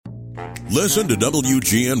Listen to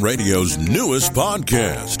WGN Radio's newest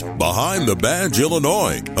podcast, Behind the Badge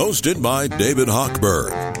Illinois, hosted by David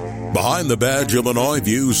Hochberg. Behind the Badge Illinois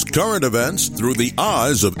views current events through the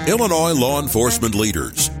eyes of Illinois law enforcement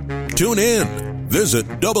leaders. Tune in. Visit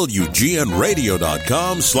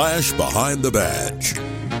WGNRadio.com/Behind the Badge.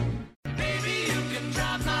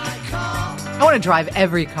 I want to drive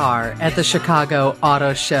every car at the Chicago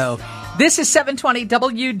Auto Show. This is 720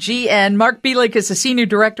 WGN. Mark Bielik is the Senior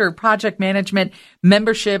Director of Project Management,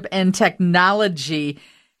 Membership, and Technology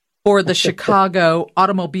for the Chicago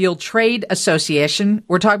Automobile Trade Association.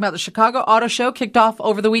 We're talking about the Chicago Auto Show, kicked off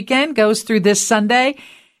over the weekend, goes through this Sunday.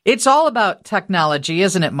 It's all about technology,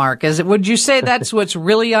 isn't it, Mark? Would you say that's what's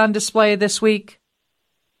really on display this week?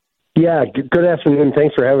 Yeah, good afternoon.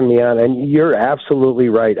 Thanks for having me on. And you're absolutely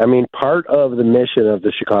right. I mean, part of the mission of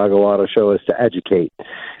the Chicago Auto Show is to educate.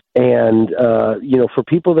 And, for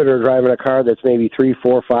people that are driving a car that's maybe 3,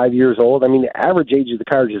 4, 5 years old, I mean, the average age of the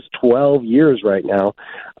car is just 12 years right now.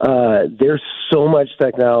 There's so much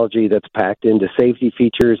technology that's packed into safety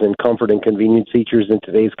features and comfort and convenience features in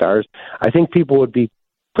today's cars. I think people would be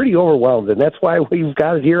pretty overwhelmed, and that's why we've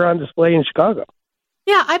got it here on display in Chicago.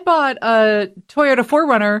 Yeah, I bought a Toyota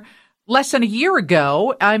 4Runner less than a year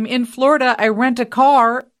ago. I'm in Florida. I rent a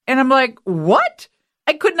car, and I'm like, what?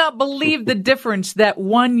 I could not believe the difference that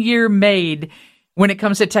 1 year made when it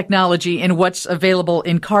comes to technology and what's available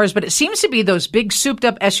in cars. But it seems to be those big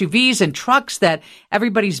souped-up SUVs and trucks that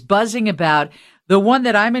everybody's buzzing about. The one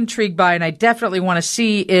that I'm intrigued by, and I definitely want to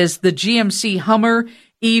see, is the GMC Hummer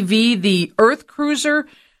EV, the Earth Cruiser.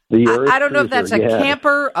 I don't know if that's a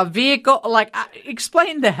camper, a vehicle.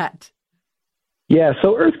 Explain that. Yeah,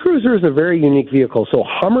 so Earth Cruiser is a very unique vehicle. So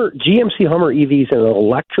GMC Hummer EV is an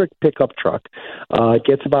electric pickup truck. It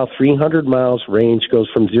gets about 300 miles range, goes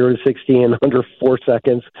from 0 to 60 in under 4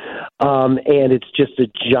 seconds. And it's just a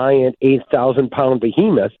giant 8,000-pound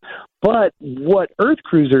behemoth. But what Earth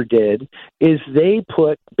Cruiser did is they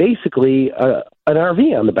put basically an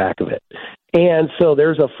RV on the back of it. And so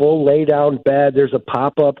there's a full lay-down bed, there's a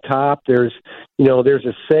pop-up top, there's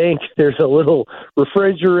a sink, there's a little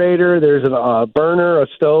refrigerator, there's a burner, a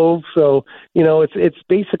stove. So, it's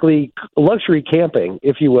basically luxury camping,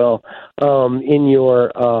 if you will, in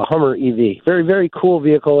your Hummer EV. Very, very cool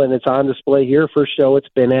vehicle, and it's on display here. First show it's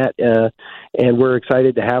been at, and we're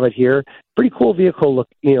excited to have it here. Pretty cool vehicle,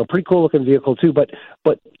 pretty cool looking vehicle too. But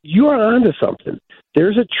you are onto something.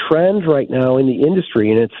 There's a trend right now in the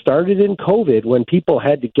industry, and it started in COVID when people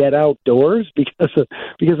had to get outdoors because of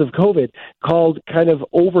COVID, called kind of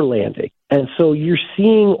overlanding. And so you're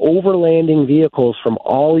seeing overlanding vehicles from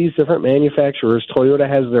all these different manufacturers. Toyota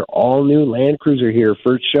has their all-new Land Cruiser here,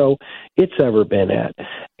 first show it's ever been at.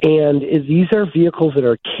 And these are vehicles that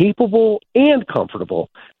are capable and comfortable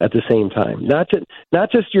at the same time. Not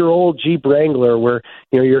just your old Jeep Wrangler where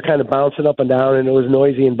you're kind of bouncing up and down and it was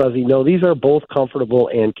noisy and buzzy. No, these are both comfortable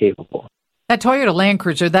and capable. That Toyota Land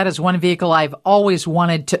Cruiser, that is one vehicle I've always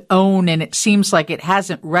wanted to own, and it seems like it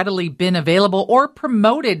hasn't readily been available or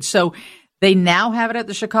promoted. So they now have it at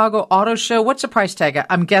the Chicago Auto Show. What's the price tag?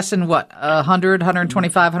 I'm guessing, what, 100,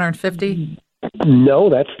 125, 150? No,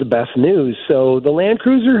 that's the best news. So the Land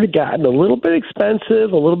Cruiser had gotten a little bit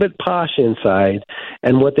expensive, a little bit posh inside,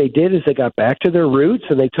 and what they did is they got back to their roots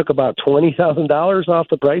and they took about $20,000 off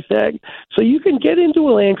the price tag. So you can get into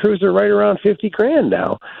a Land Cruiser right around $50,000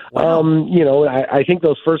 now. Wow. I think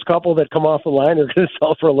those first couple that come off the line are going to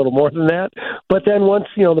sell for a little more than that. But then once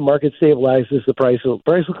the market stabilizes, the price will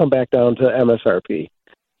come back down to MSRP.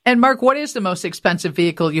 And Mark, what is the most expensive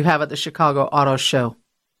vehicle you have at the Chicago Auto Show?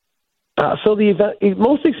 So the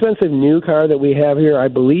most expensive new car that we have here, I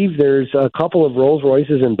believe there's a couple of Rolls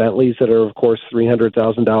Royces and Bentleys that are, of course,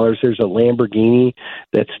 $300,000. There's a Lamborghini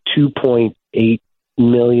that's $2.8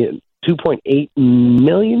 million,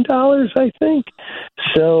 I think.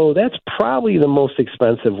 So that's probably the most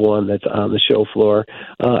expensive one that's on the show floor.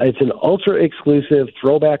 It's an ultra-exclusive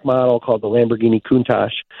throwback model called the Lamborghini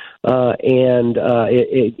Countach, and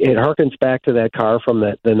it harkens back to that car from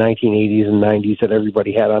the 1980s and 90s that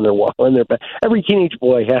everybody had on their wall in their every teenage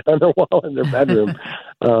boy had on their wall in their bedroom.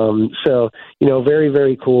 Very,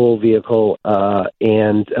 very cool vehicle,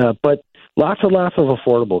 but lots of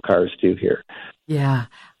affordable cars too here. Yeah.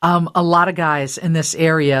 A lot of guys in this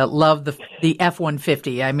area love the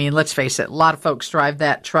F-150. I mean, let's face it, a lot of folks drive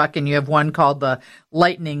that truck, and you have one called the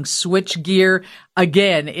Lightning Switchgear.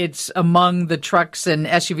 Again, it's among the trucks and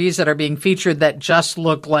SUVs that are being featured that just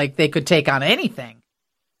look like they could take on anything.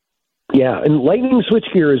 Yeah, and Lightning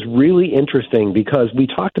Switchgear is really interesting because we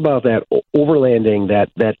talked about that overlanding,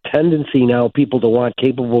 that tendency now people to want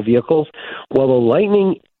capable vehicles. Well, the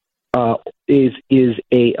Lightning is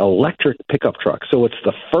a electric pickup truck. So it's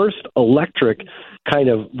the first electric kind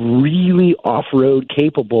of really off-road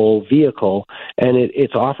capable vehicle, and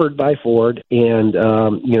it's offered by Ford, and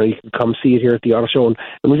you can come see it here at the auto show, and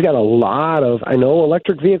we've got a lot of, I know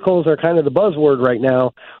electric vehicles are kind of the buzzword right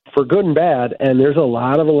now for good and bad, and there's a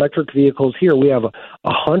lot of electric vehicles here. We have a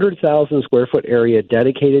 100,000 square foot area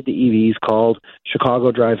dedicated to EVs called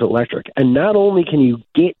Chicago Drives Electric, and not only can you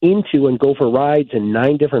get into and go for rides in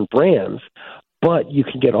 9 different brands, but you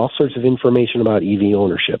can get all sorts of information about EV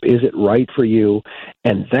ownership. Is it right for you?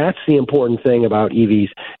 And that's the important thing about EVs,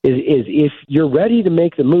 is if you're ready to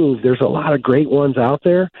make the move, there's a lot of great ones out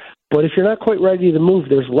there. But if you're not quite ready to move,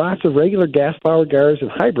 there's lots of regular gas-powered cars and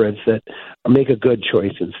hybrids that make a good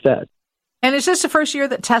choice instead. And is this the first year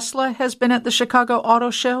that Tesla has been at the Chicago Auto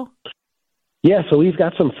Show? Yeah, so we've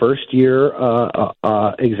got some first-year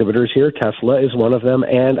exhibitors here. Tesla is one of them,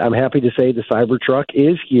 and I'm happy to say the Cybertruck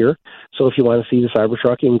is here. So if you want to see the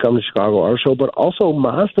Cybertruck, you can come to Chicago Auto Show. But also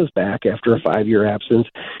Mazda's back after a 5-year absence,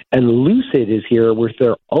 and Lucid is here with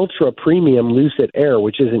their ultra-premium Lucid Air,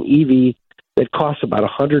 which is an EV that costs about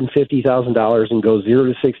 $150,000 and goes 0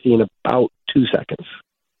 to 60 in about 2 seconds.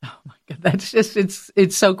 Oh, my God. That's just,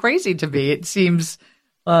 it's so crazy to me. It seems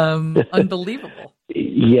unbelievable.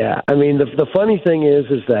 Yeah, I mean, the funny thing is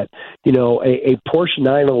that, a Porsche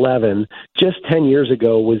 911 just 10 years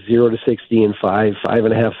ago was 0 to 60 in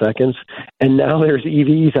 5.5 seconds, and now there's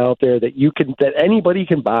EVs out there that anybody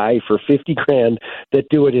can buy for $50,000 that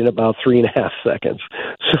do it in about 3.5 seconds.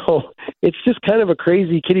 So it's just kind of a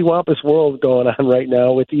crazy kittywampus world going on right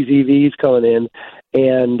now with these EVs coming in,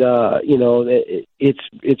 and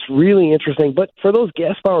it's really interesting. But for those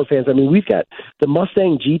gas powered fans, I mean, we've got the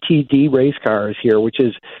Mustang GTD race cars here, which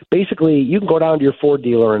is basically you can go down to your Ford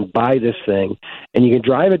dealer and buy this thing, and you can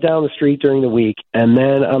drive it down the street during the week, and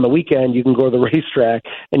then on the weekend you can go to the racetrack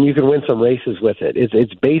and you can win some races with it.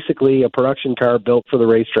 It's basically a production car built for the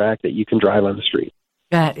racetrack that you can drive on the street.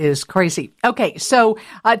 That is crazy. Okay, so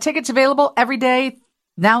tickets available every day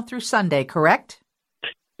now through Sunday, correct?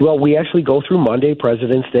 Well, we actually go through Monday,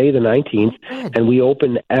 President's Day, the 19th, and we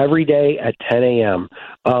open every day at 10 a.m.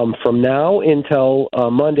 From now until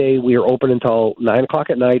Monday, we are open until 9 o'clock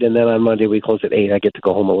at night, and then on Monday we close at 8. I get to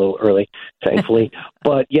go home a little early, thankfully.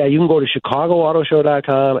 But, yeah, you can go to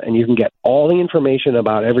ChicagoAutoShow.com, and you can get all the information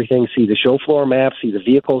about everything, see the show floor map, see the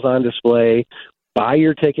vehicles on display, buy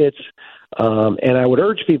your tickets. And I would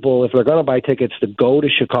urge people, if they're going to buy tickets, to go to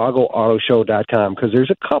ChicagoAutoShow.com, because there's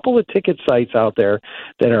a couple of ticket sites out there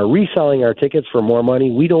that are reselling our tickets for more money.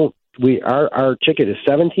 Our ticket is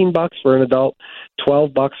 $17 for an adult,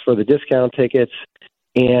 $12 for the discount tickets,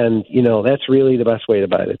 and that's really the best way to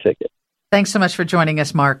buy the ticket. Thanks so much for joining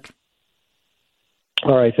us, Mark.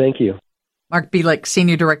 All right, thank you. Mark Bielik,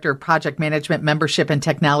 Senior Director of Project Management, Membership and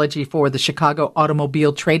Technology for the Chicago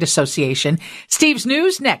Automobile Trade Association. Steve's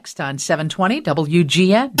News next on 720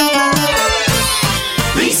 WGN.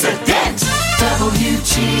 Lisa Dent,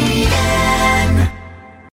 WGN.